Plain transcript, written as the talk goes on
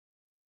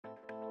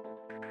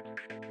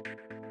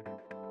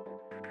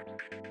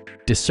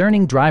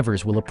Discerning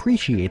drivers will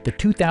appreciate the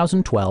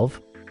 2012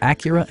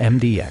 Acura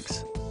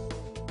MDX.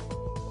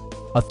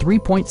 A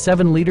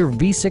 3.7-liter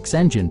V6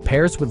 engine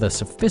pairs with a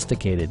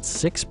sophisticated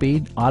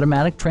 6-speed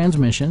automatic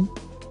transmission,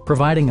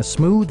 providing a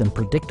smooth and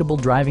predictable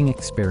driving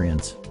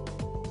experience.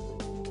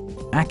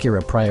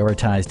 Acura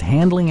prioritized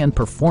handling and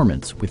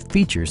performance with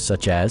features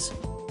such as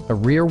a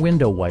rear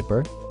window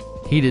wiper,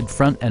 heated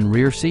front and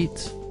rear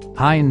seats,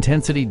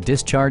 high-intensity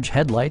discharge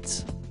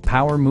headlights,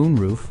 power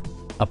moonroof,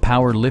 a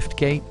power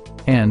liftgate,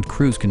 and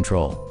cruise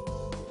control.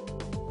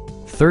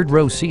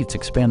 Third-row seats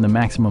expand the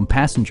maximum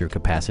passenger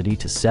capacity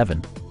to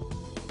 7.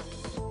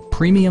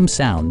 Premium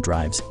sound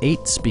drives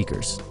 8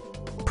 speakers,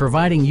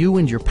 providing you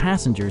and your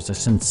passengers a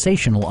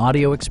sensational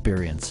audio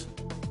experience.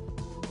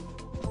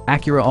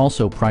 Acura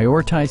also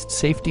prioritized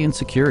safety and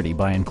security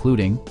by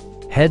including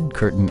head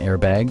curtain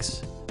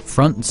airbags,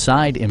 front and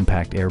side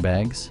impact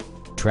airbags,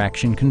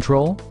 traction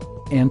control,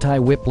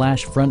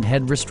 anti-whiplash front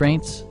head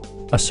restraints,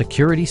 a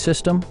security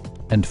system,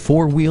 and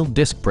 4-wheel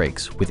disc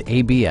brakes with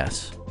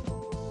ABS.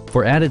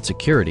 For added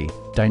security,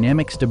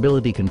 dynamic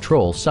stability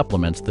control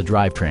supplements the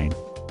drivetrain.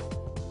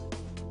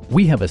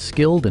 We have a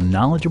skilled and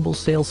knowledgeable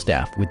sales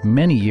staff with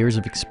many years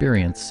of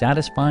experience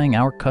satisfying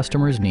our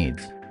customers'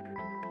 needs.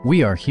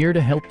 We are here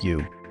to help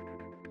you.